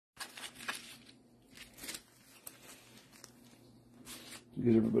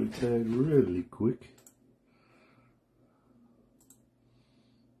Get everybody tagged really quick.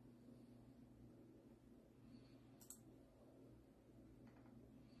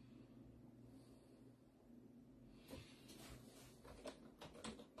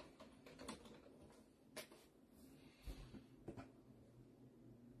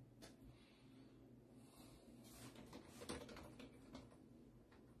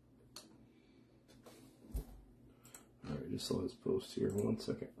 Alright, just saw his post here. 1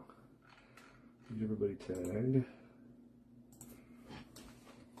 second. Get everybody tagged.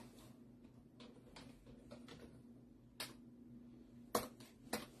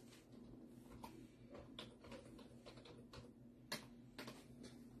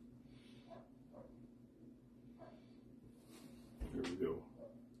 There we go.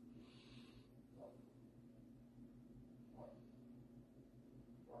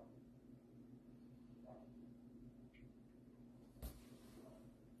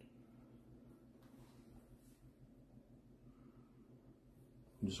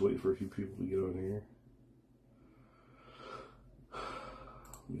 I'm just waiting for a few people to get on here.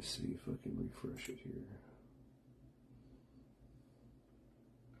 Let me see if I can refresh it here.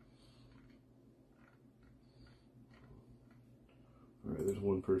 Alright, there's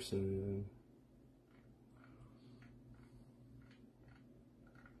one person in.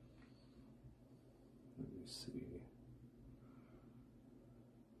 Let me see.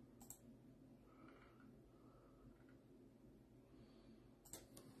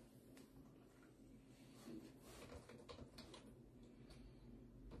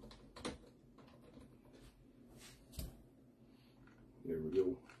 There we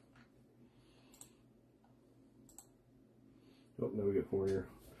go. Oh, now we got 4 here.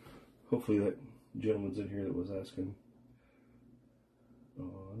 Hopefully that gentleman's in here that was asking.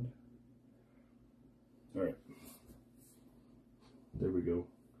 On. Alright. There we go.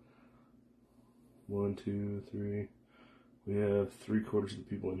 1, 2, 3. We have 3/4 of the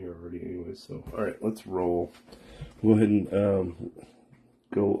people in here already anyway, so. Alright, let's roll. Go ahead and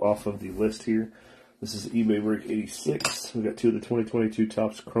go off of the list here. This is eBay Break 86. We got 2 of the 2022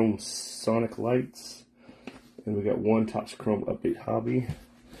 Topps Chrome Sonic Lights. And we got 1 Topps Chrome Update Hobby.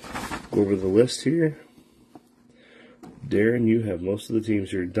 Go over the list here. Darren, you have most of the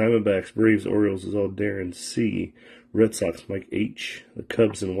teams here. Diamondbacks, Braves, Orioles is all Darren C. Red Sox, Mike H. The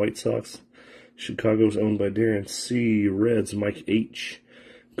Cubs and White Sox. Chicago's owned by Darren C. Reds, Mike H.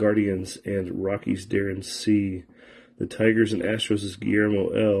 Guardians and Rockies, Darren C. The Tigers and Astros is Guillermo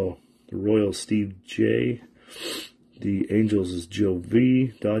L. The Royals, Steve J. The Angels is Joe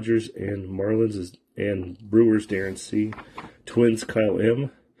V. Dodgers and Marlins is and Brewers, Darren C. Twins, Kyle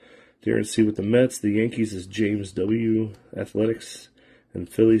M. Darren C. with the Mets. The Yankees is James W. Athletics and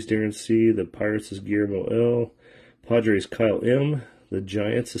Phillies, Darren C. The Pirates is Guillermo L. Padres, Kyle M. The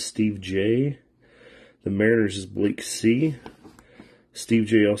Giants is Steve J. The Mariners is Blake C. Steve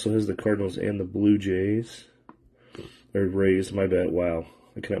J. also has the Cardinals and the Blue Jays. Or Rays, my bad. Wow.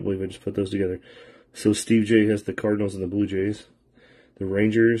 I cannot believe I just put those together. So Steve J. has the Cardinals and the Blue Jays. The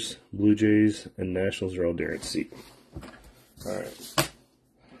Rangers, Blue Jays, and Nationals are all Darren C. Alright.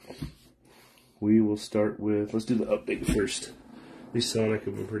 We will start with, let's do the update first. These Sonic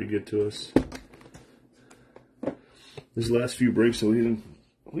have been pretty good to us. These last few breaks, so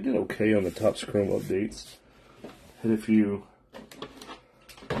we did okay on the Topps Chrome updates. Hit a few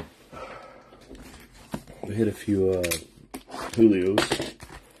Julios.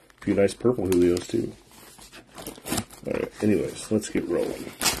 A few nice purple Julios too. Alright, anyways, let's get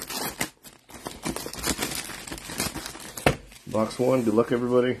rolling. Box 1, good luck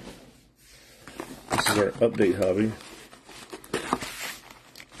everybody. This is our update hobby.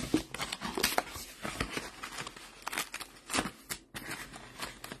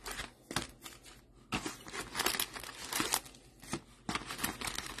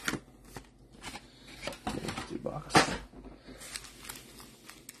 Box.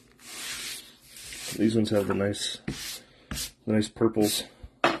 These ones have the nice purples.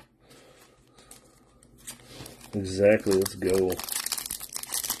 Exactly, let's go.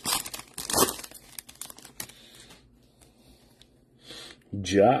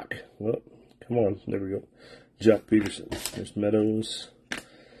 Jock. Well, come on, there we go. Jock Peterson. There's Meadows.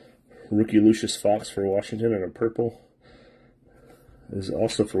 Rookie Lucius Fox for Washington and a purple. Is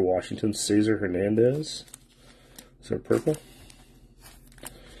also for Washington. Cesar Hernandez. Is there purple?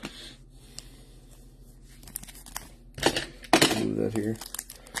 Move that here.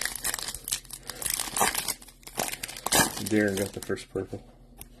 Darren got the first purple.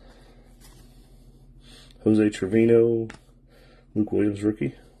 Jose Trevino. Luke Williams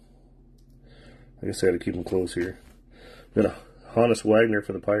rookie. I guess I got to keep them close here. Got a Hannes Wagner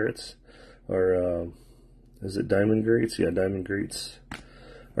for the Pirates. Our, is it Diamond Greats? Yeah, Diamond Greats.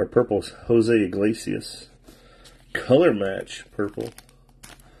 Our purple's Jose Iglesias. Color match purple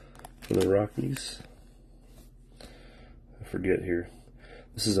for the Rockies. I forget here.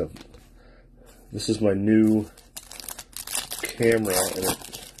 This is my new camera,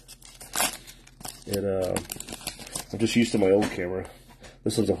 and I'm just used to my old camera.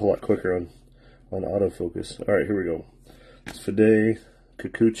 This one's a whole lot quicker on autofocus. All right, here we go. It's Fide,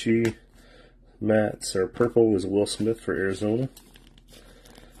 Kikuchi, Mats. Our purple is Will Smith for Arizona.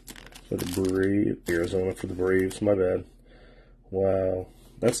 For the Arizona for the Braves. My bad. Wow,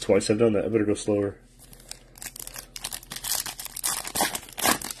 that's twice I've done that. I better go slower.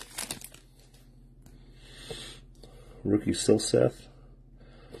 Rookie Silseth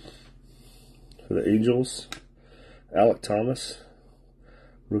for the Angels. Alec Thomas,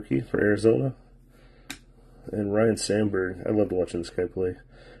 rookie for Arizona. And Ryan Sandberg. I loved watching this guy play.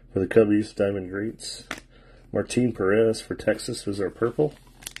 For the Cubbies, Diamond Greats. Martin Perez for Texas was our purple.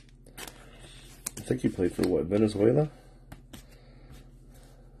 I think he played for what, Venezuela? I'm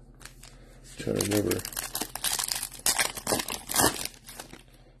trying to remember.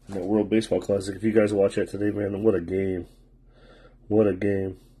 In that World Baseball Classic. If you guys watch that today, man, what a game. What a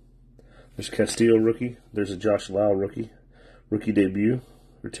game. There's Castillo, rookie. There's a Josh Lau, rookie. Rookie debut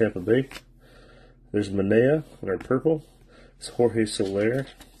for Tampa Bay. There's Manea in our purple. It's Jorge Soler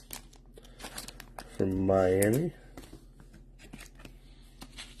from Miami.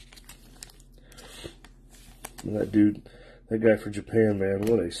 And that guy for Japan, man,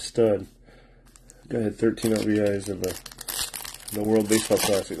 what a stud. That guy had 13 RBIs in the World Baseball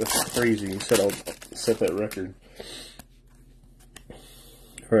Classic. That's crazy. He said I'll set that record.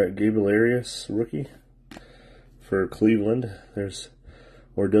 Alright, Gabriel Arias, rookie for Cleveland. There's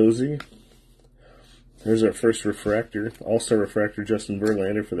Ordozzi. There's our first refractor, all-star refractor, Justin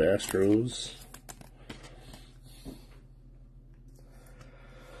Verlander for the Astros.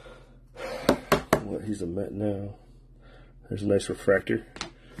 What, he's a Met now. There's a nice refractor.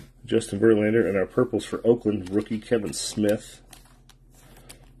 Justin Verlander, and our purples for Oakland, rookie Kevin Smith.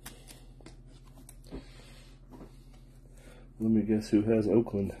 Let me guess who has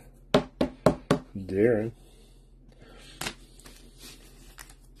Oakland. Darren.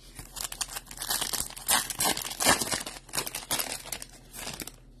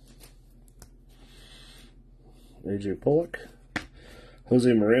 AJ Pollock.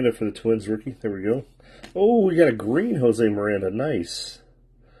 Jose Miranda for the Twins rookie. There we go. Oh, we got a green Jose Miranda. Nice.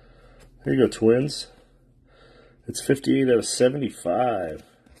 There you go, Twins. It's 58 out of 75.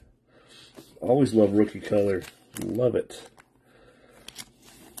 Always love rookie color. Love it.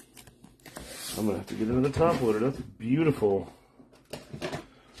 I'm going to have to get into the top loader. That's beautiful.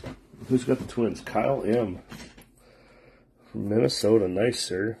 Who's got the Twins? Kyle M. From Minnesota. Nice,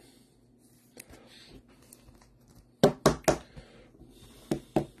 sir.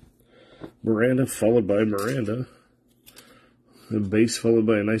 Miranda followed by Miranda. The base followed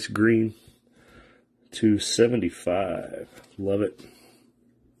by a nice green. 275. Love it.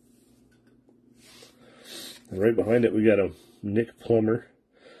 And right behind it we got a Nick Plummer.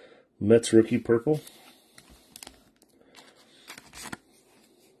 Mets rookie purple.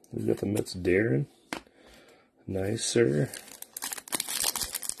 We've got the Mets Darren. Nice, sir.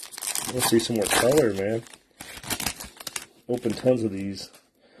 Let's see some more color, man. Open tons of these.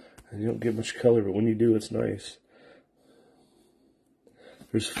 And you don't get much color, but when you do, it's nice.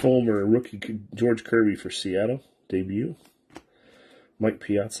 There's Fulmer, rookie George Kirby for Seattle, debut. Mike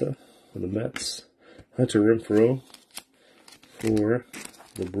Piazza for the Mets. Hunter Renfroe for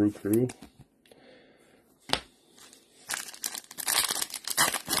the Brew Crew.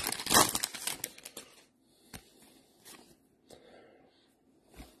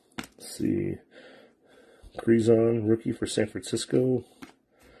 Let's see. Crizon, rookie for San Francisco.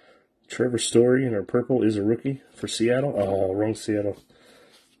 Trevor Story in our purple is a rookie for Seattle. Oh, wrong Seattle.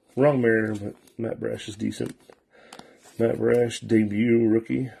 Wrong Mariner, but Matt Brash is decent. Matt Brash, debut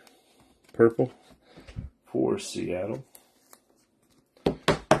rookie, purple for Seattle.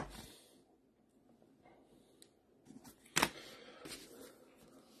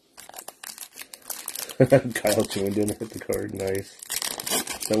 Kyle joined in, hit the card. Nice.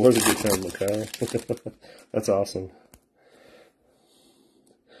 That was a good time, Kyle. That's awesome.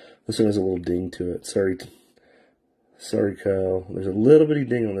 This one has a little ding to it. Sorry, Kyle. There's a little bitty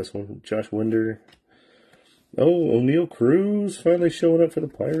ding on this one. Josh Winder. Oh, O'Neal Cruz finally showing up for the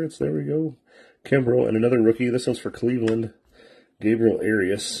Pirates. There we go. Kimbrel and another rookie. This one's for Cleveland. Gabriel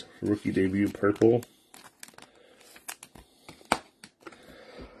Arias, rookie debut, purple.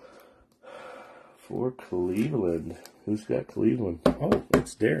 For Cleveland. Who's got Cleveland? Oh,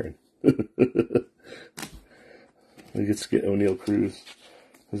 it's Darren. We get to get O'Neal Cruz.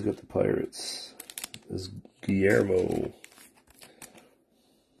 Who's got the Pirates? This is Guillermo.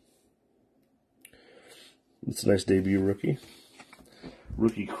 It's a nice debut rookie.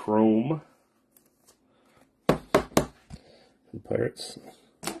 Rookie Chrome. The Pirates.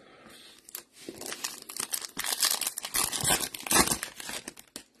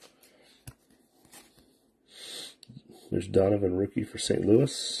 There's Donovan, rookie for St.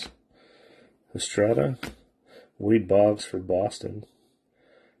 Louis. Estrada. Wade Boggs for Boston.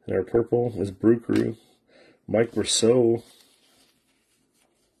 And our purple is Brew Crew. Mike Brosseau.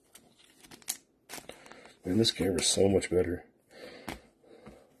 Man, this camera's so much better.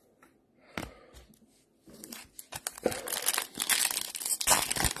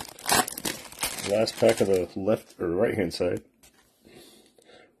 Last pack of the left or right hand side.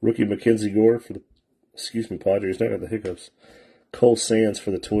 Rookie Mackenzie Gore for the Padres. Now got the hiccups. Cole Sands for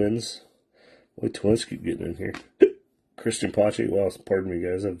the Twins. Boy, Twins keep getting in here. Christian Pache. Wow, pardon me,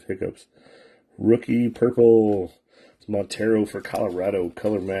 guys. I have hiccups. Rookie purple. It's Montero for Colorado.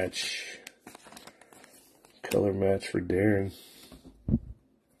 Color match. Color match for Darren.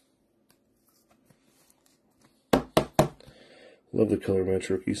 Love the color match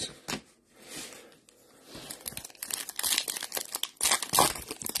rookies.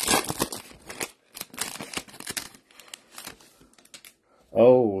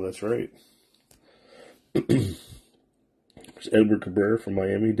 Oh, that's right. There's Edward Cabrera from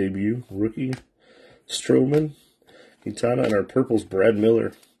Miami, debut, rookie. Stroman, Quintana, and our purple's Brad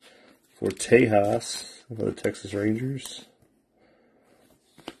Miller for Tejas for the Texas Rangers.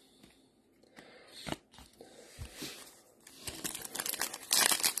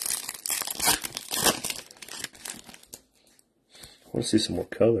 I want to see some more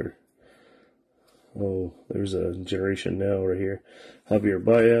color. Oh, there's a Generation Now right here. Javier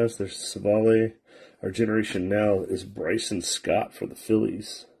Baez, there's Savale. Our Generation Now is Bryson Scott for the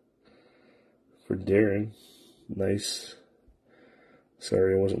Phillies. For Darren. Nice.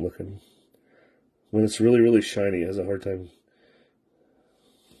 Sorry, I wasn't looking. When it's really, really shiny, it has a hard time.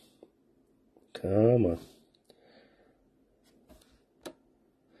 Come on.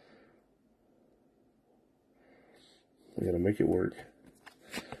 I gotta make it work.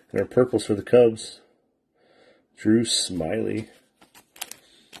 And our purples for the Cubs. Drew Smiley.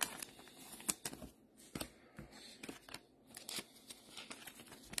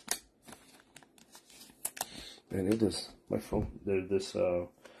 Man, it does. My phone, this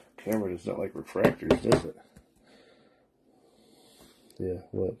camera does not like refractors, does it? Yeah,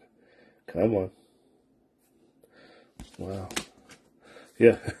 look. Come on. Wow.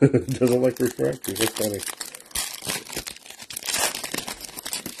 Yeah, it doesn't like refractors. That's funny.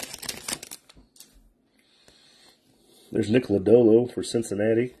 There's Nick Lodolo for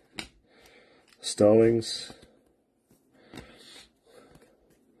Cincinnati. Stallings.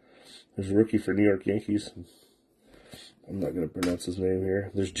 There's a rookie for New York Yankees. I'm not going to pronounce his name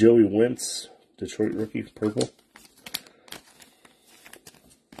here. There's Joey Wentz, Detroit rookie, purple.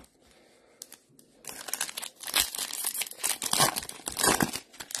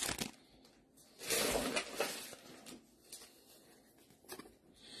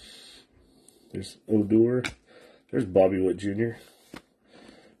 There's Odor. There's Bobby Witt Jr.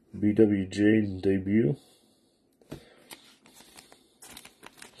 BWJ debut.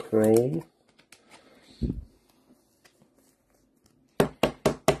 Chrome.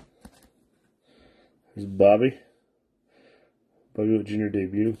 There's Bobby Witt Jr.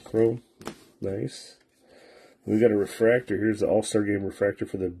 debut. Chrome. Nice. We got a refractor. Here's the All-Star Game refractor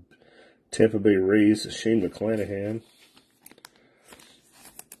for the Tampa Bay Rays. Shane McClanahan.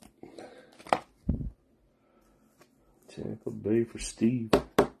 Tampa Bay for Steve.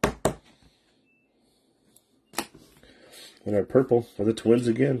 And our purple for the Twins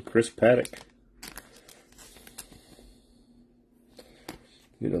again, Chris Paddock.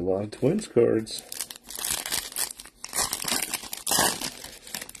 Get a lot of Twins cards.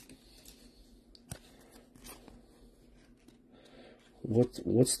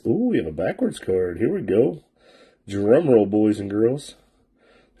 Ooh, we have a backwards card. Here we go. Drum roll, boys and girls.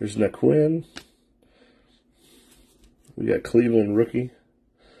 There's Naquin. We got Cleveland rookie,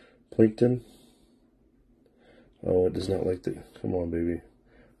 Plinkton. Oh, it does not like the. Come on, baby.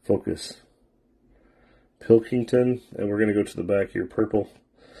 Focus. Pilkington. And we're going to go to the back here. Purple.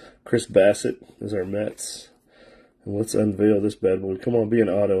 Chris Bassett is our Mets. And let's unveil this bad boy. Come on, be an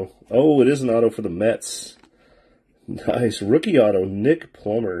auto. Oh, it is an auto for the Mets. Nice. Rookie auto, Nick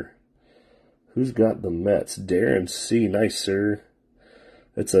Plummer. Who's got the Mets? Darren C. Nice, sir.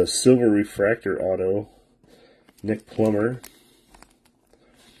 It's a silver refractor auto. Nick Plummer.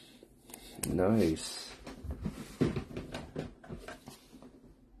 Nice.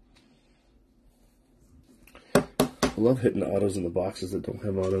 I love hitting the autos in the boxes that don't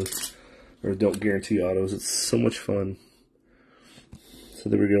have autos, or don't guarantee autos. It's so much fun. So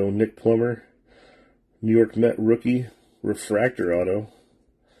there we go. Nick Plummer. New York Met rookie refractor auto.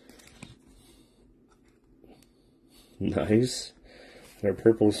 Nice. And our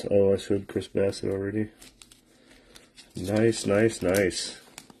purples. Oh, I showed Chris Bassett already. Nice, nice, nice.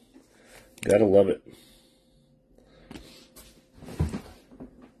 Gotta love it.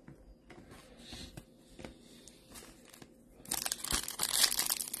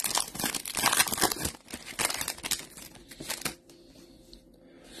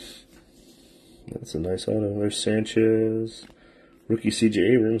 That's a nice auto. There's Sanchez. Rookie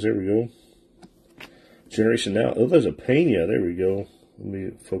CJ Abrams. There we go. Generation Now. Oh, there's a Pena. There we go. Let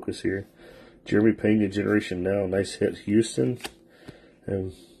me focus here. Jeremy Pena, Generation Now. Nice hit. Houston.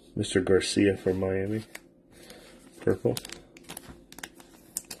 And Mr. Garcia from Miami. Purple.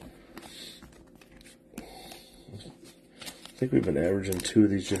 I think we've been averaging 2 of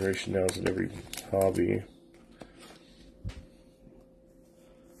these Generation Nows in every hobby.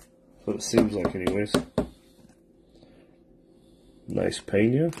 What it seems like, anyways. Nice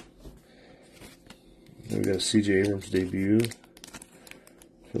Pena. Then we got a CJ Abrams debut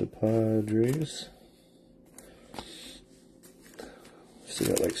for the Padres. Still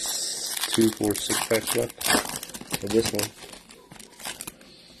got like 2, 4, 6 packs left of this one.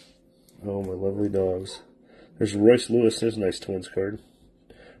 Oh, my lovely dogs. There's Royce Lewis. There's a nice Twins card.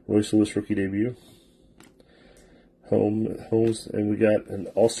 Royce Lewis rookie debut. Holmes, and we got an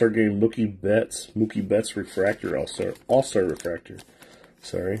All-Star Game Mookie Betts refractor, All-Star refractor.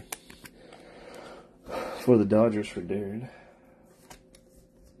 Sorry. For the Dodgers for Darren.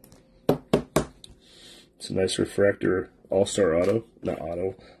 It's a nice refractor All-Star auto. Not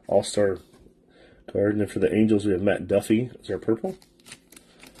auto. All-Star card. And then for the Angels we have Matt Duffy. Is our purple?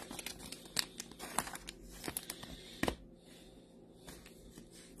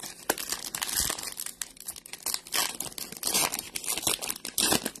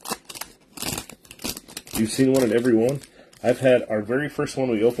 You've seen one in every one. I've had our very first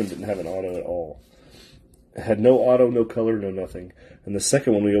one we opened didn't have an auto at all. It had no auto, no color, no nothing. And the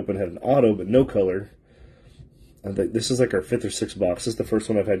second one we opened had an auto but no color. I think this is like our 5th or 6th box. This is the first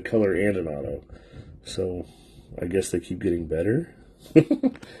one I've had color and an auto. So I guess they keep getting better.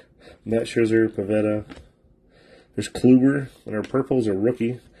 Matt Scherzer, Pavetta. There's Kluber, and our purples are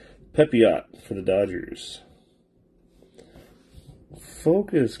rookie. PYT for the Dodgers.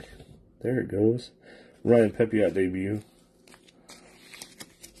 Focus. There it goes. Ryan PYT debut.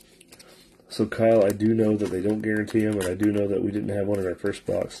 So Kyle, I do know that they don't guarantee them, and I do know that we didn't have one in our first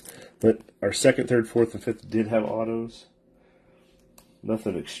box. But our 2nd, 3rd, 4th, and 5th did have autos.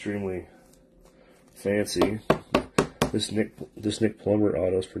 Nothing extremely fancy. This Nick Plummer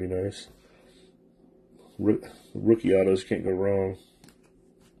auto is pretty nice. Rookie autos, can't go wrong.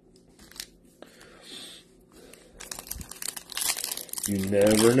 You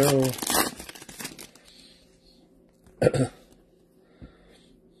never know.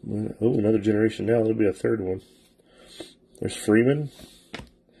 Oh, another Generation Now. That'll be a 3rd one. There's Freeman.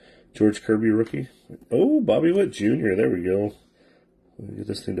 George Kirby rookie. Oh, Bobby Witt Jr. There we go. Let me get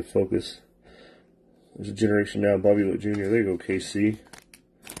this thing to focus. There's a Generation Now. Bobby Witt Jr. There you go, KC.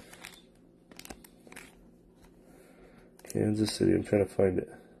 Kansas City. I'm trying to find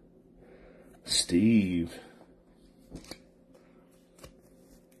it. Steve.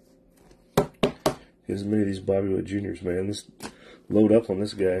 As many of these Bobby Witt Juniors, man. This load up on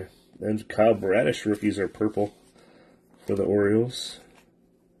this guy. And Kyle Bradish rookies are purple for the Orioles.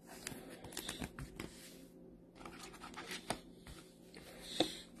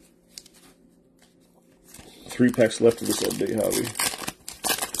 Three packs left of this update hobby.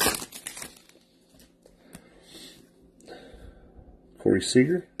 Corey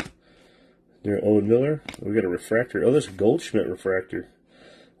Seager. There, Owen Miller. We got a refractor. Oh, there's a Goldschmidt refractor.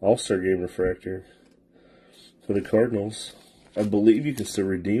 All-Star Game refractor. For the Cardinals. I believe you can still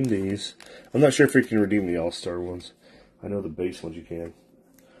redeem these. I'm not sure if you can redeem the All-Star ones. I know the base ones you can.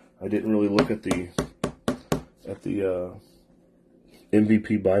 I didn't really look at the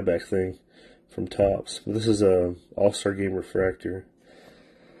MVP buyback thing from Topps. But this is a All-Star Game refractor.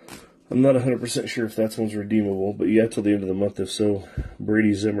 I'm not 100% sure if that one's redeemable, but you have till the end of the month if so.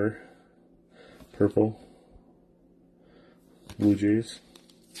 Brady Zimmer, purple. Blue Jays.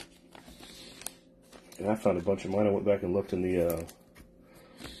 And I found a bunch of mine. I went back and looked in the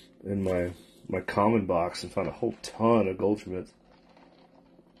in my common box and found a whole ton of Goldschmidt.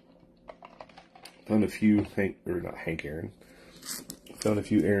 Found a few not Hank Aaron. Found a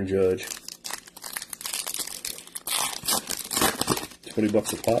few Aaron Judge.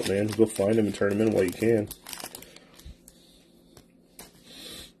 $20 a pop, man. Go find them and turn them in while you can.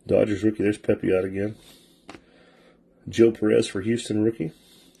 Dodgers rookie. There's Pepe out again. Joe Perez for Houston rookie.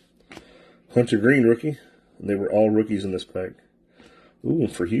 Hunter Green rookie. And they were all rookies in this pack. Ooh,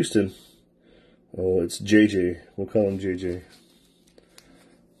 for Houston. Oh, it's JJ. We'll call him JJ.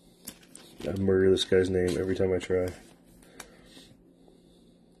 I murder this guy's name every time I try.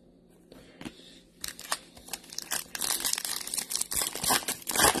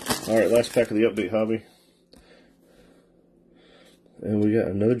 Alright, last pack of the update hobby. And we got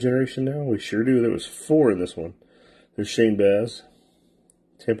another generation now. We sure do. There was 4 in this one. There's Shane Baz,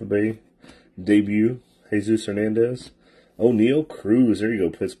 Tampa Bay debut, Jesus Hernandez, O'Neal Cruz. There you go,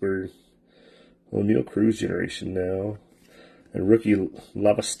 Pittsburgh. O'Neal Cruz generation now. And rookie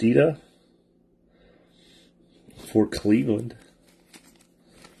Lavastida for Cleveland.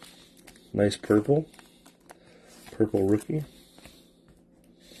 Nice purple. Purple rookie.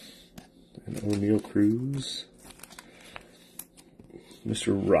 And O'Neal Cruz.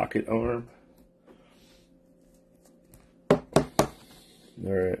 Mr. Rocket Arm.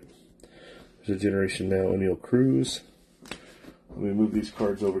 Alright. There's a generation now, O'Neal Cruz. Let me move these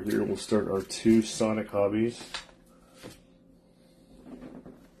cards over here and we'll start our 2 Sonic hobbies.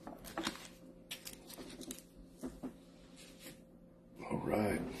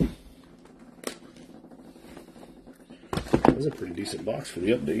 Alright. That's a pretty decent box for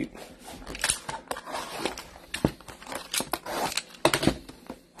the update.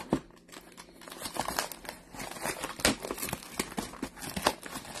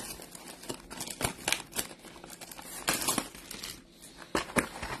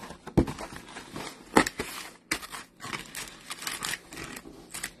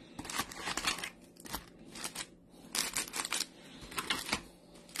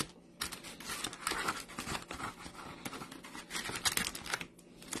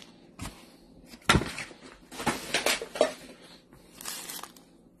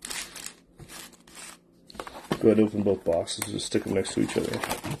 Go ahead and open both boxes, just stick them next to each other.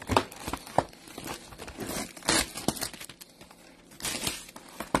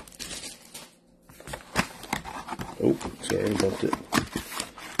 Oh, sorry, I bumped it.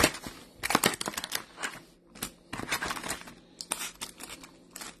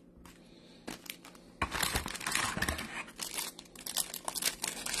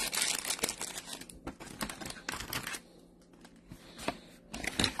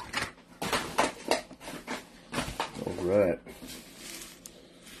 Alright.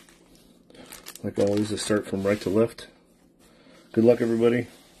 Like always, I start from right to left. Good luck, everybody.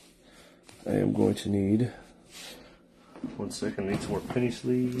 I am going to need... One second, I need some more penny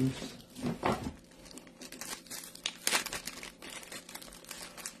sleeves.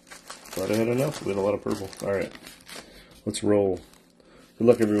 Thought I had enough. We had a lot of purple. Alright. Let's roll. Good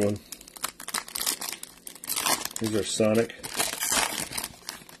luck, everyone. Here's our Sonic.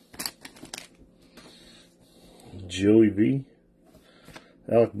 Joey V.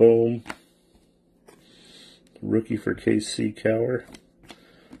 Alec Boehm. Rookie for KC Cower.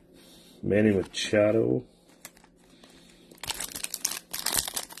 Manny Machado.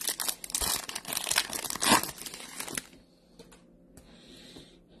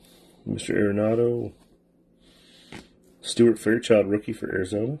 Mr. Arenado. Stuart Fairchild, rookie for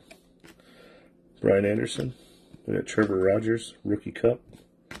Arizona. Brian Anderson. We got Trevor Rogers, rookie cup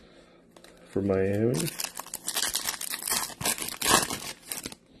for Miami.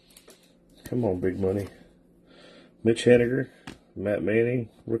 Come on, big money. Mitch Haniger, Matt Manning,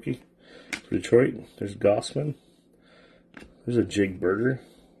 rookie for Detroit. There's Gossman. There's a Jake Berger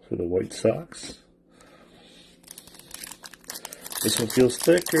for the White Sox. This one feels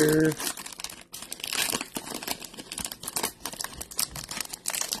thicker.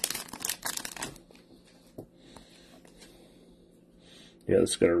 Yeah,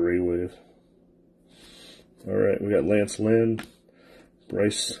 this got a ray wave. Alright, we got Lance Lynn,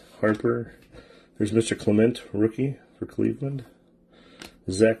 Bryce Harper. There's Mr. Clement, rookie for Cleveland.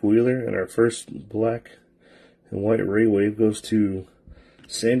 Zach Wheeler, and our first black and white ray wave goes to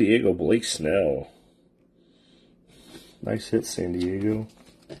San Diego, Blake Snell. Nice hit, San Diego.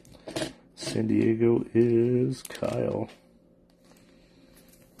 San Diego is Kyle.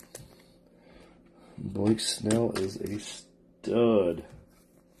 Blake Snell is a stud.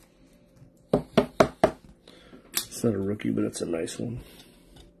 It's not a rookie, but it's a nice one.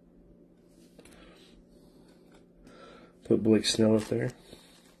 Put Blake Snell up there.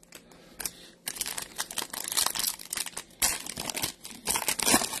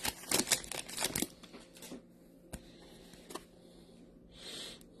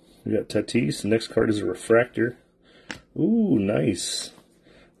 We got Tatis. The next card is a refractor. Ooh, nice.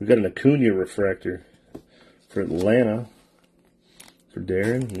 We got an Acuna refractor for Atlanta. For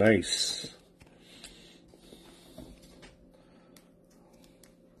Darren. Nice.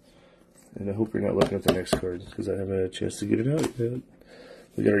 And I hope you're not looking at the next card because I haven't had a chance to get it out yet.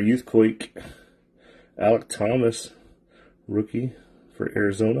 We got our Youth Quake. Alec Thomas, rookie for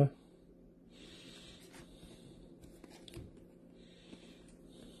Arizona.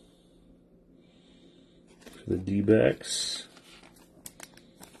 For the D-backs.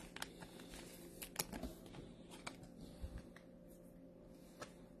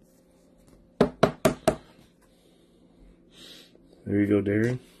 There you go,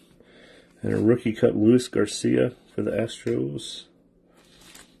 Darren. And a rookie cut, Luis Garcia for the Astros.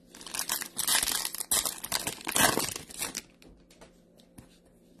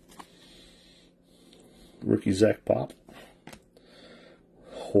 Rookie Zach Pop.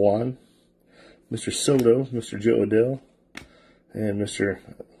 Juan. Mr. Soto, Mr. Joe Adele, and Mr.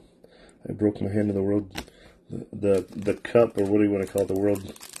 I broke my hand in the world. The cup, or what do you want to call it? The world.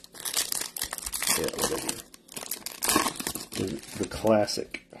 Yeah, whatever. The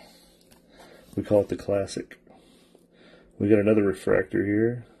classic. We call it the classic. We got another refractor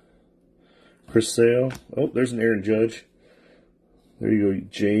here. Chris Sale. Oh, there's an Aaron Judge. There you go,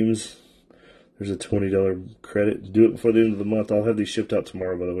 James. There's a $20 credit. Do it before the end of the month. I'll have these shipped out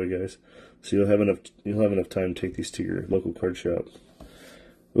tomorrow, by the way, guys. So you'll have enough time to take these to your local card shop.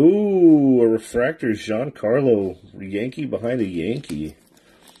 Ooh, a refractor, Giancarlo, Yankee behind a Yankee.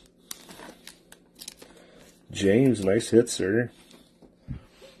 James, nice hit, sir.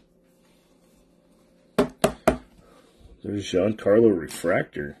 There's Giancarlo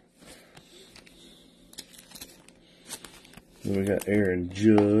refractor. Then we got Aaron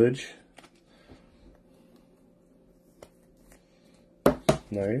Judge.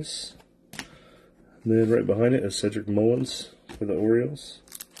 Nice. And then right behind it is Cedric Mullins for the Orioles.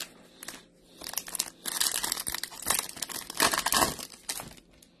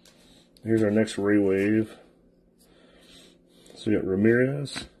 Here's our next Ray Wave. So we got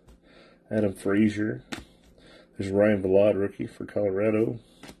Ramirez, Adam Frazier. There's Ryan Vilade, rookie for Colorado.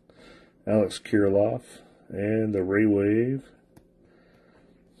 Alex Kirilloff. And the Ray Wave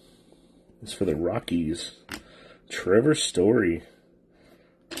is for the Rockies. Trevor Story.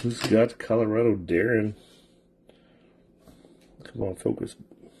 Who's got Colorado? Darren. Come on, focus.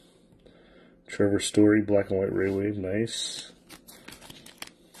 Trevor Story, black and white Ray Wave. Nice.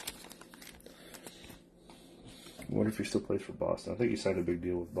 I wonder if he still plays for Boston. I think he signed a big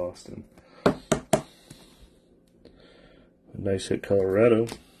deal with Boston. A nice hit, Colorado.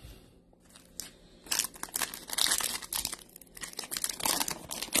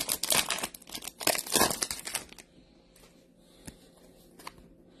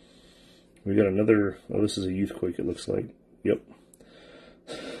 We got another, oh, this is a Youth Quake, it looks like. Yep.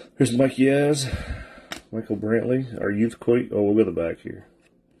 There's Mike Yaz, Michael Brantley, our Youth Quake. Oh, we'll go to the back here.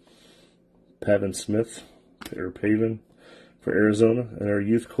 Pavin Smith, or Pavin, for Arizona. And our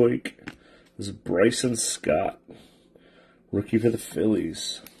Youth Quake is Bryson Scott, rookie for the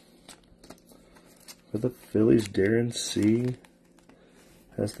Phillies. For the Phillies, Darren C.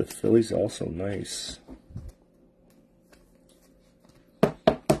 Has the Phillies also. Nice.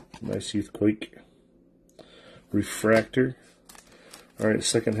 Nice Youth Quake. Refractor. Alright,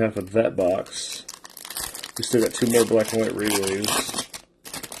 second half of that box. We still got two more black and white Ray Waves.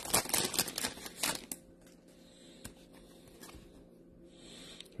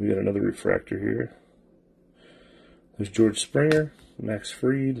 We got another refractor here. There's George Springer, Max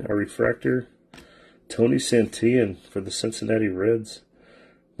Fried, our refractor. Tony Santillan for the Cincinnati Reds.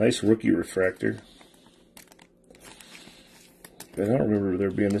 Nice rookie refractor. I don't remember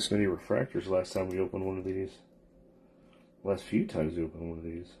there being this many refractors last time we opened one of these. Last few times we opened one of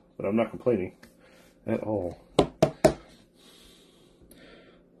these. But I'm not complaining at all.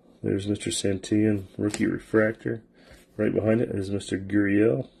 There's Mr. Santillan, rookie refractor. Right behind it is Mr.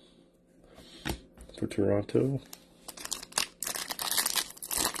 Gurriel for Toronto.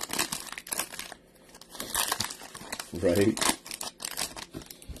 Right.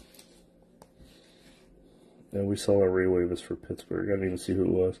 And we saw our Ray Waves for Pittsburgh. I didn't even see who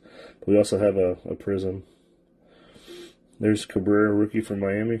it was. But we also have a Prism. There's Cabrera, rookie from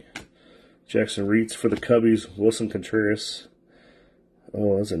Miami. Jackson Reitz for the Cubbies. Wilson Contreras.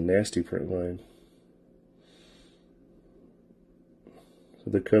 Oh, that's a nasty print line. For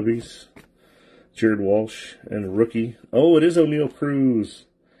the Cubbies. Jared Walsh and rookie. Oh, it is O'Neal Cruz.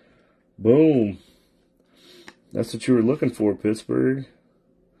 Boom. That's what you were looking for, Pittsburgh.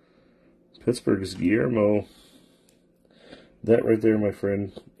 Pittsburgh's Guillermo. That right there, my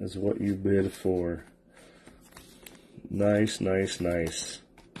friend, is what you bid for. Nice, nice, nice.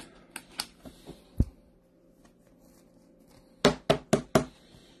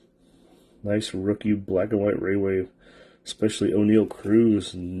 Nice rookie black and white Ray Wave. Especially O'Neal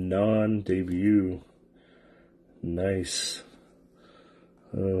Cruz, non-debut. Nice.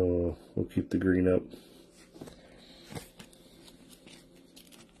 Oh, we'll keep the green up.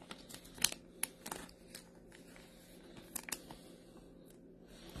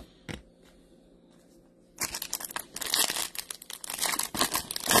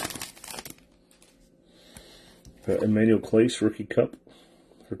 Got Emmanuel Clace, rookie cup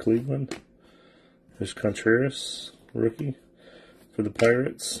for Cleveland. There's Contreras, rookie for the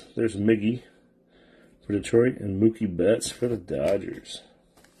Pirates. There's Miggy for Detroit, and Mookie Betts for the Dodgers.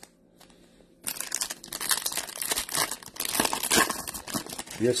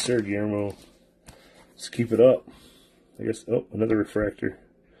 Yes, sir, Guillermo. Let's keep it up. I guess, oh, another refractor.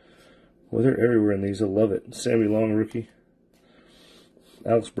 Well, they're everywhere in these. I love it. Sammy Long, rookie.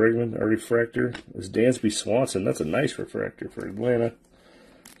 Alex Bregman, our refractor, is Dansby Swanson. That's a nice refractor for Atlanta,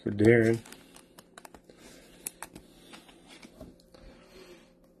 for Darren.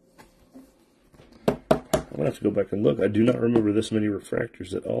 I'm going to have to go back and look. I do not remember this many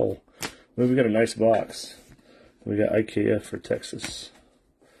refractors at all. Well, we got a nice box. We got IKF for Texas.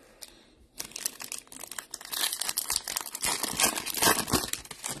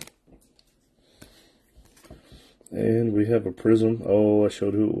 And we have a Prism. Oh, I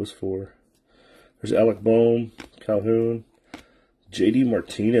showed who it was for. There's Alec Bohm, Calhoun, JD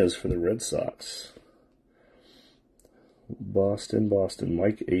Martinez for the Red Sox. Boston,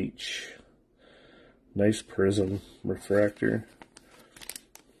 Mike H. Nice Prism refractor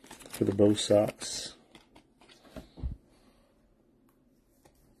for the Bo Sox.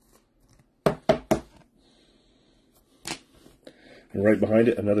 And right behind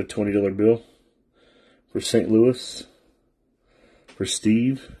it, another $20 bill for St. Louis, for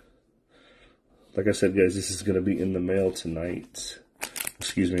Steve. Like I said, guys, this is going to be in the mail tonight.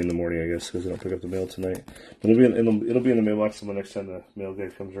 Excuse me, in the morning, I guess, because I don't pick up the mail tonight. But it'll be in the mailbox the next time the mail guy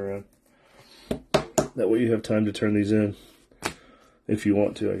comes around. That way you have time to turn these in, if you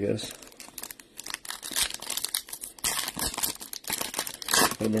want to, I guess.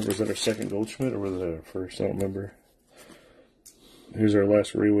 I don't remember, is that our second Goldschmidt, or was it our first? I don't remember. Here's our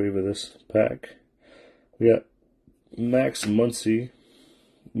last Ray Wave of this pack. We got Max Muncy,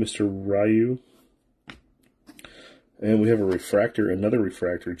 Mr. Ryu. And we have a refractor, another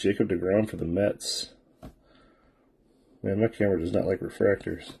refractor, Jacob deGrom for the Mets. Man, my camera does not like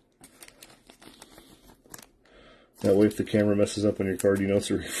refractors. That way if the camera messes up on your card, you know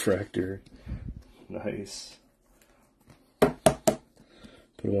it's a refractor. Nice. Put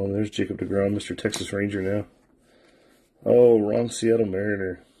him on. There's Jacob deGrom, Mr. Texas Ranger now. Oh, wrong Seattle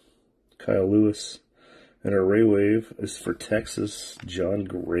Mariner. Kyle Lewis. And our Ray Wave is for Texas, John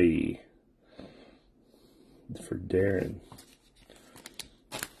Gray. For Darren.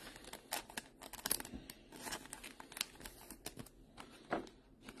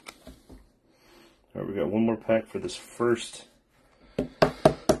 Alright, we got one more pack for this first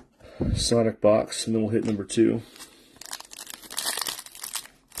Sonic box, and then we'll hit number 2.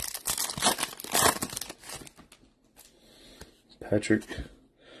 Patrick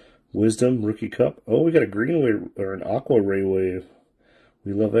Wisdom, Rookie Cup. Oh, we got a green wave, or an aqua Ray Wave.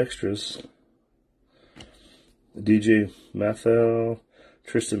 We love extras. DJ Mathel,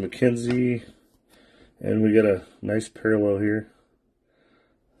 Tristan McKenzie, and we got a nice parallel here.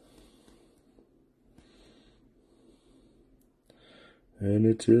 And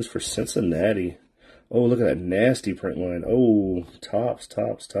it is for Cincinnati. Oh, look at that nasty print line. Oh, tops.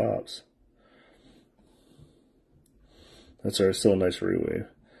 That's still a nice Ray Wave.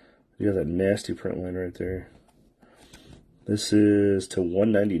 You got that nasty print line right there. This is to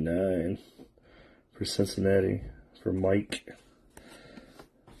 199 for Cincinnati, for Mike.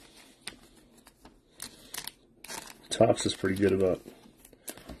 Topps is pretty good about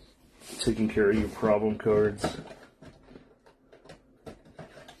taking care of your problem cards.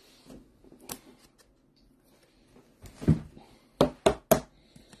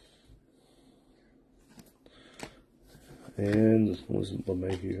 And was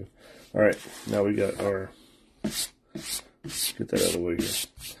LeMahieu. All right, now we got our. Let's get that out of the way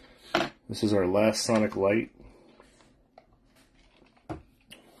here. This is our last Sonic Lite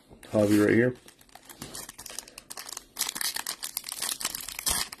hobby right here.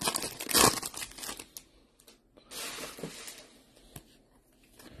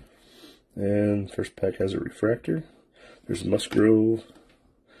 And first pack has a refractor. There's Musgrove,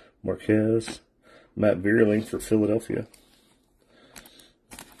 Marquez, Matt Vierling for Philadelphia.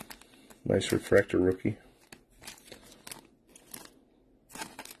 Nice refractor rookie.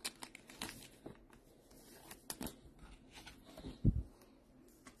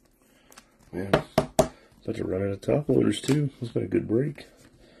 Man, about to run out of top loaders too. It's been a good break.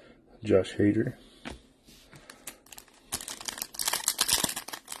 Josh Hader.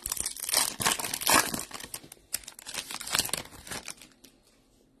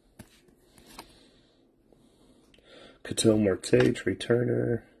 Cattell Marte, Trey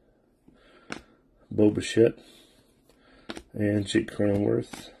Turner, Bo Bichette, and Jake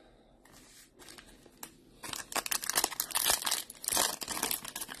Cronenworth.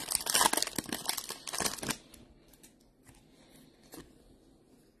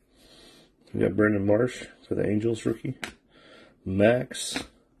 We got Brendan Marsh for the Angels rookie. Max.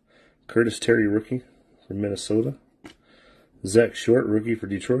 Curtis Terry rookie for Minnesota. Zach Short rookie for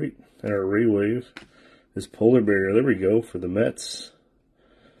Detroit. And our Ray Wave is Polar Bear. There we go for the Mets.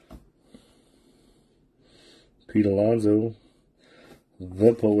 Pete Alonso,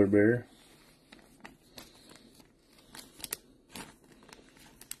 the Polar Bear.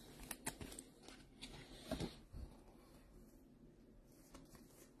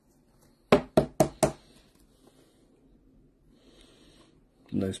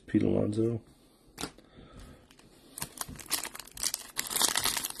 Nice Pete Alonso.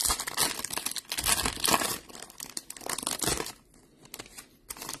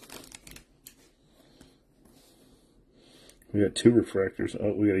 We got 2 refractors.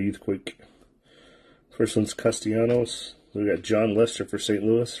 Oh, we got a Youthquake. First one's Castellanos. We got John Lester for St.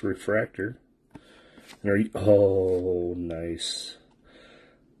 Louis, refractor. And our, oh, nice.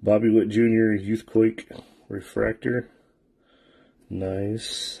 Bobby Witt Jr., Youthquake, refractor.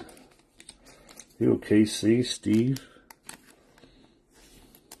 Nice. You okay, KC, Steve?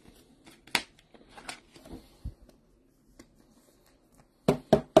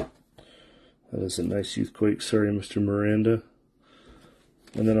 That is a nice Youthquake. Sorry, Mr. Miranda.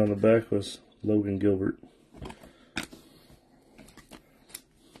 And then on the back was Logan Gilbert.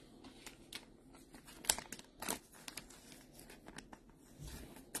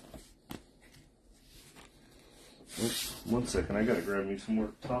 Oops, 1 second, I gotta grab me some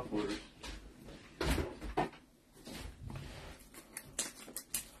more top loaders.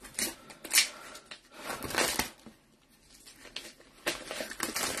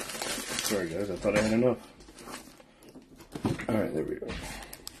 Sorry guys, I thought I had enough. Alright, there we go.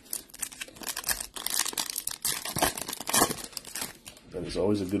 That is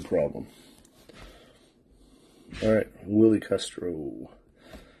always a good problem. Alright, Willie Castro.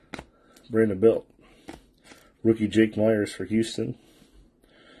 Brandon Belt. Rookie Jake Myers for Houston.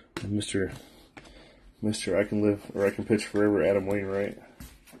 And Mr. I Can Live or I Can Pitch Forever, Adam Wainwright.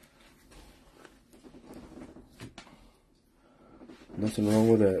 Nothing wrong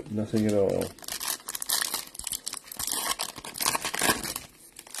with that. Nothing at all.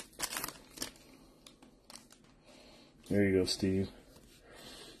 There you go, Steve.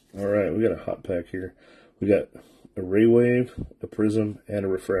 Alright, we got a hot pack here. We got a Ray Wave, a Prism, and a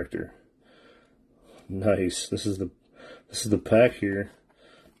Refractor. Nice. This is the pack here.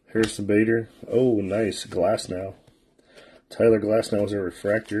 Harrison Bader. Oh, nice. Glasnow. Tyler Glasnow is a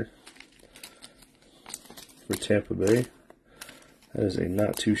refractor for Tampa Bay. That is a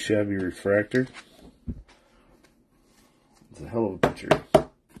not too shabby refractor. It's a hell of a picture.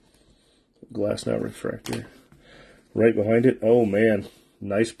 Glasnow refractor. Right behind it, oh man,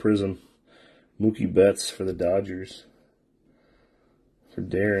 nice Prism. Mookie Betts for the Dodgers. For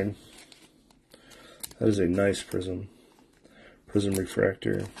Darren. That is a nice Prism. Prism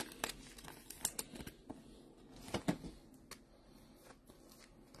refractor.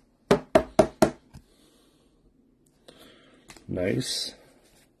 Nice.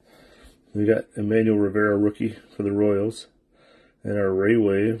 We got Emmanuel Rivera rookie for the Royals. And our Ray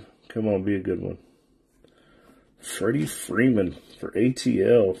Wave. Come on, be a good one. Freddie Freeman for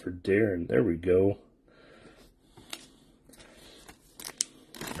ATL for Darren. There we go.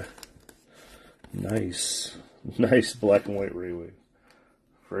 Nice. Nice black and white Ray Wave.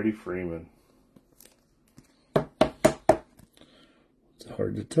 Freddie Freeman. It's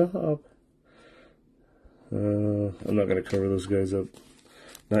hard to top. I'm not going to cover those guys up.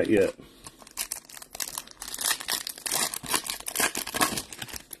 Not yet.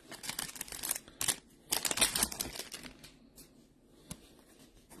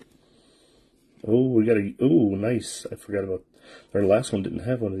 Oh, we got a, oh, nice. I forgot about, our last one didn't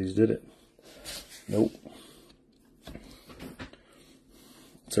have one of these, did it? Nope.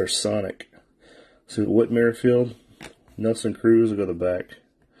 It's our Sonic. So Whit Merrifield, Nelson Cruz will go to the back.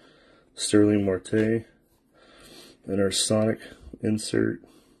 Sterling Marte. And our Sonic insert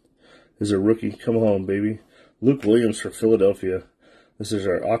is a rookie. Come on, baby. Luke Williams for Philadelphia. This is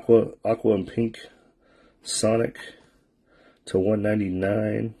our aqua and pink Sonic to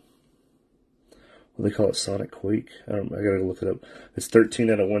 199. What do they call it? Sonic Quake? I gotta look it up. It's 13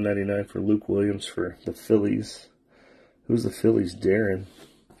 out of 199 for Luke Williams for the Phillies. Who's the Phillies? Darren.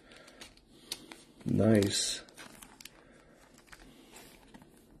 Nice.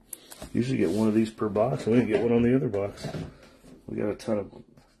 Usually get one of these per box, and we get one on the other box. We got a ton of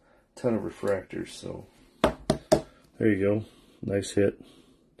refractors, so there you go. Nice hit.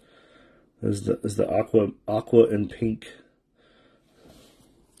 Is the aqua and pink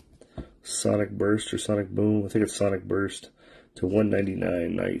Sonic Burst or Sonic Boom? I think it's Sonic Burst to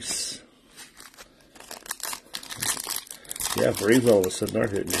 199. Nice. Yeah, Braves all of a sudden are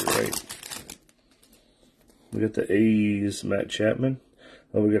hitting you, right? We got the A's, Matt Chapman.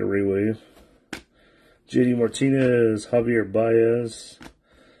 Oh, we got a Ray Wave. JD Martinez, Javier Baez,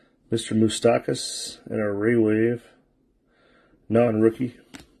 Mr. Moustakas, and our Ray Wave. Non-rookie,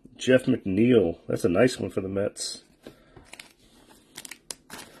 Jeff McNeil. That's a nice one for the Mets.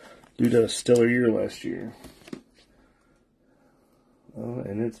 Dude had a stellar year last year. Oh,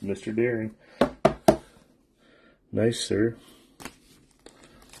 and it's Mr. Daring. Nice, sir.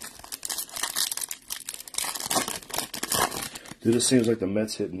 Dude, it seems like the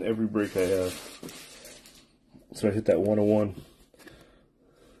Mets hitting every break I have. So I hit that 101.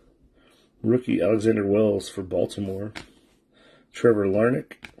 Rookie Alexander Wells for Baltimore. Trevor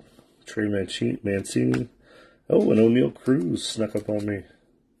Larnach. Trey Mancini. Oh, and O'Neal Cruz snuck up on me.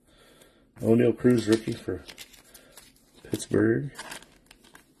 O'Neal Cruz rookie for Pittsburgh.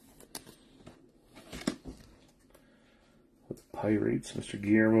 Pirates, Mr.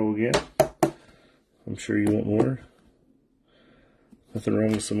 Guillermo again. I'm sure you want more. Nothing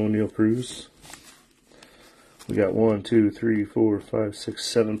wrong with some O'Neal Cruz. We got 1, 2, 3, 4, 5, 6,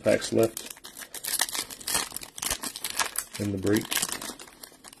 7 packs left in the break.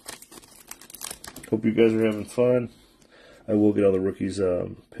 Hope you guys are having fun. I will get all the rookies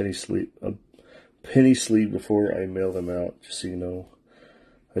penny sleeve before I mail them out, just so you know.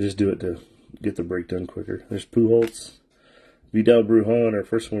 I just do it to get the break done quicker. There's Pujols. Vidal Brujan, our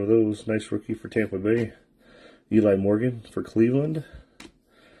first one of those. Nice rookie for Tampa Bay. Eli Morgan for Cleveland.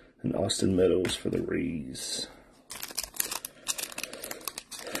 And Austin Meadows for the Rays.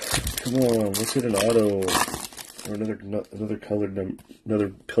 Come on, let's hit an auto. Or another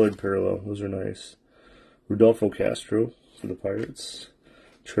colored parallel. Those are nice. Rodolfo Castro for the Pirates.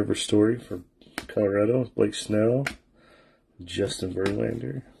 Trevor Story for Colorado. Blake Snell. Justin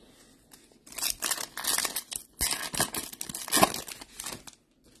Verlander.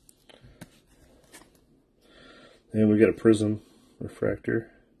 And we got a Prism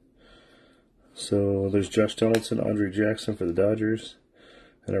refractor. So there's Josh Donaldson, Andre Jackson for the Dodgers.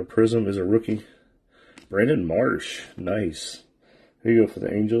 And our Prism is a rookie. Brandon Marsh. Nice. There you go for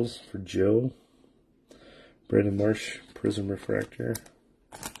the Angels, for Joe. Brandon Marsh, Prism refractor.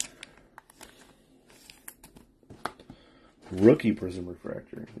 Rookie Prism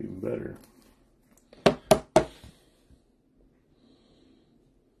refractor. Even better.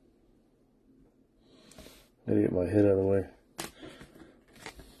 I gotta get my head out of the way.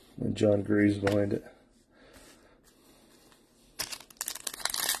 And John Gray's behind it.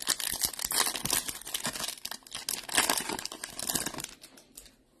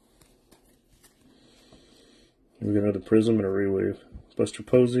 We got another Prism and a Ray Wave. Buster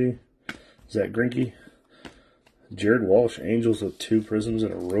Posey, Zach Greinke, Jared Walsh, Angels with 2 Prisms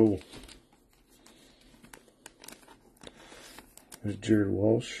in a row. There's Jared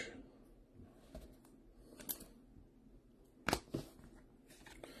Walsh.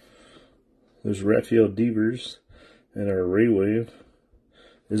 There's Rafael Devers, and our Ray Wave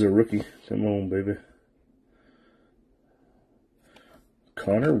is a rookie. Come on, baby.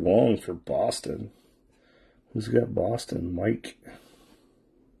 Connor Wong for Boston. Who's got Boston? Mike.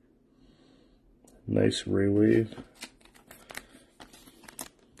 Nice Ray Wave.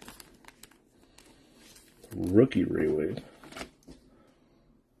 Rookie Ray Wave.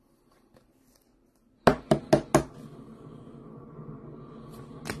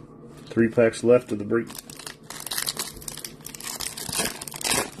 Three packs left of the break.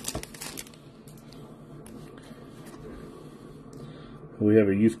 We have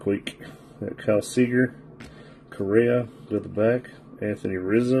a Youthquake. Got Kyle Seager, Correa with the back, Anthony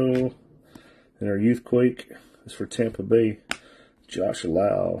Rizzo, and our Youthquake is for Tampa Bay, Josh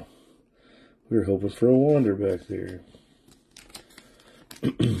Lau. We were hoping for a wonder back there.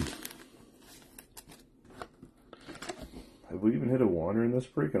 Have we even hit a wander in this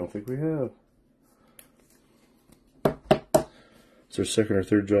break? I don't think we have. It's our second or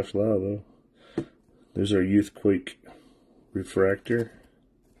third Josh Lau, though. There's our Youthquake refractor.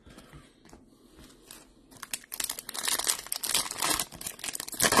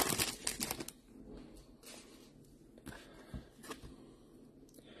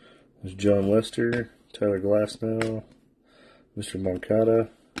 There's John Lester, Tyler Glasnow, Mr. Moncada,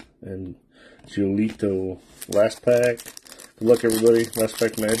 and Giolito. Last pack. Good luck, everybody. Last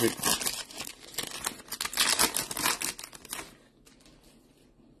pack magic.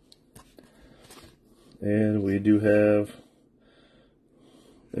 And we do have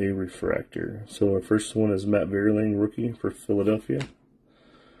a refractor. So our first one is Matt Vierling, rookie for Philadelphia.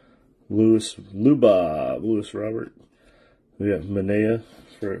 Lewis Robert. We got Manea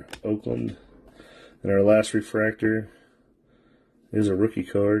for Oakland. And our last refractor is a rookie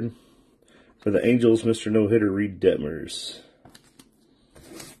card for the Angels, Mr. No-Hitter, Reed Detmers.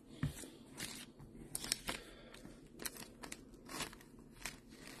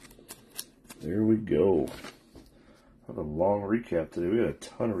 There we go. Have a long recap today. We got a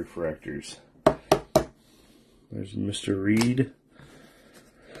ton of refractors. There's Mr. Reed.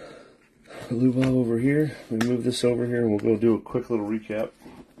 Lubov over here. We move this over here and we'll go do a quick little recap.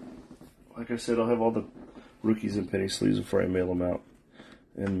 Like I said, I'll have all the rookies in penny sleeves before I mail them out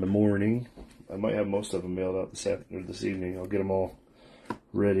in the morning. I might have most of them mailed out this evening. I'll get them all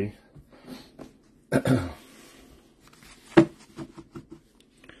ready.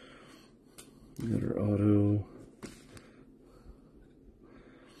 We got our auto.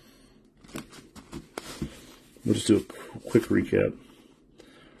 We'll just do a quick recap.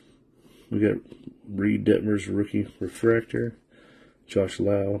 We got Reed Detmers, rookie refractor. Josh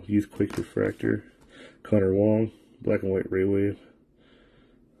Lau, Youthquake refractor. Connor Wong, black and white Ray Wave,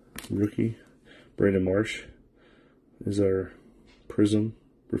 rookie. Brandon Marsh is our Prism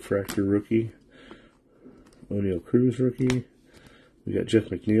refractor rookie. O'Neill Cruz rookie. We got Jeff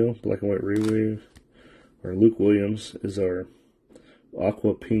McNeil, black and white Ray Wave. Our Luke Williams is our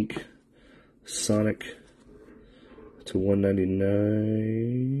Aqua Pink Sonic to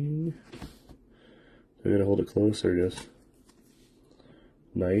 199. I gotta hold it close. There it is.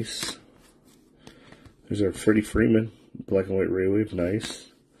 Nice. There's our Freddie Freeman, black and white Ray Wave.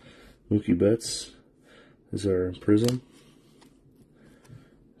 Nice. Mookie Betts is our Prism.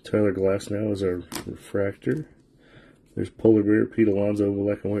 Tyler Glasnow is our refractor. There's Polar Bear, Pete Alonso,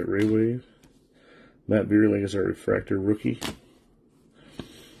 black and white Ray Wave. Matt Vierling is our refractor rookie.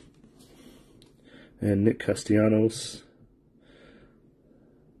 And Nick Castellanos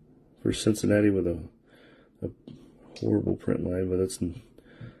for Cincinnati with a horrible print line, but that's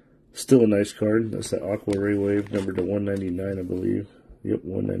still a nice card. That's the Aqua Ray Wave, numbered to 199, I believe. Yep,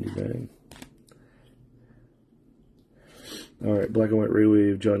 199. All right, black and white Ray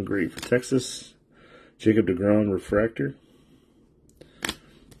Wave, John Gray for Texas. Jacob deGrom refractor.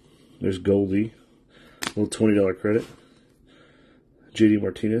 There's Goldie, little $20 credit. JD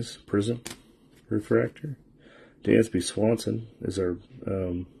Martinez, Prism refractor. Dansby Swanson is our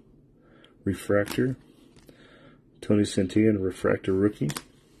refractor. Tony Santillan, refractor rookie.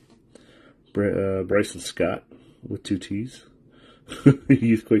 Bryson Scott with 2 T's.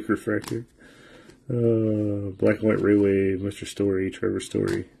 Youthquake refractor. Black and white Ray Wave, Mr. Story, Trevor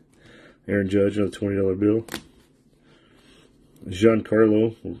Story. Aaron Judge on a $20 bill.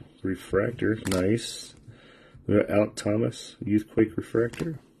 Giancarlo refractor, nice. We got Alec Thomas, Youthquake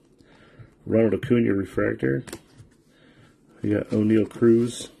refractor. Ronald Acuna refractor. We got O'Neill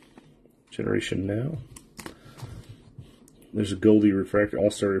Cruz, Generation Now. There's a Goldie refractor,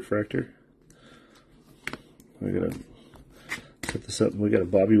 All-Star refractor. We're gonna set this up. We got a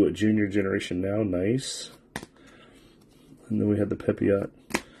Bobby Witt Jr. Generation Now, nice. And then we had the Pepiot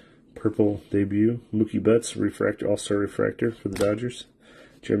Purple debut. Mookie Betts refractor, All-Star refractor for the Dodgers.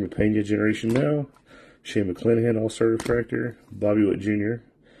 Jeremy Pena Generation Now. Shane McClanahan All-Star refractor. Bobby Witt Jr.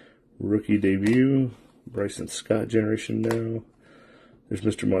 Rookie debut. Bryson Scott Generation Now. There's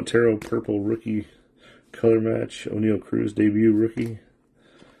Mr. Montero Purple Rookie color match. O'Neill Cruz debut rookie.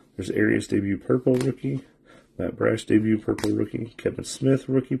 There's Arias debut Purple rookie. Matt Brash debut Purple rookie. Kevin Smith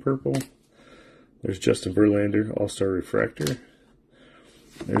rookie Purple. There's Justin Verlander All-Star refractor.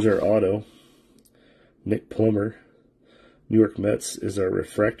 There's our auto. Nick Plummer, New York Mets, is our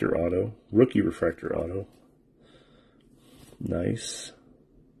refractor auto. Rookie refractor auto. Nice.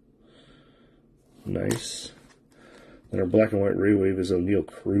 Nice. Then our black and white Ray Wave is O'Neill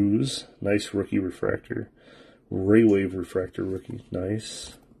Cruz. Nice rookie refractor. Ray Wave refractor rookie.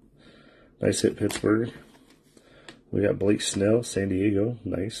 Nice. Nice hit, Pittsburgh. We got Blake Snell, San Diego.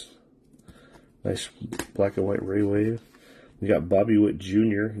 Nice. Nice black and white Ray Wave. We got Bobby Witt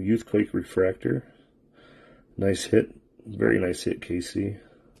Jr., Youthquake refractor. Nice hit, Very nice hit, Casey.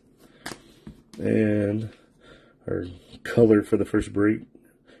 And our color for the first break,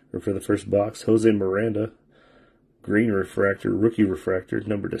 or for the first box, Jose Miranda. Green refractor, rookie refractor,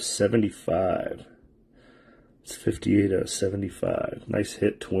 numbered to 75. It's 58 out of 75. Nice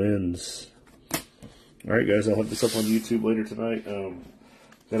hit, Twins. Alright guys, I'll have this up on YouTube later tonight.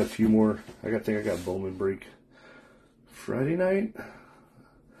 Got a few more. I think I got Bowman break Friday night.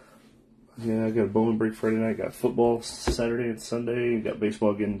 Yeah, I got a Bowman break Friday night. Got football Saturday and Sunday. Got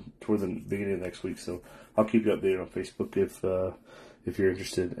baseball again toward the beginning of next week. So I'll keep you updated on Facebook if you're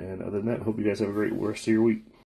interested. And other than that, hope you guys have a great rest of your week.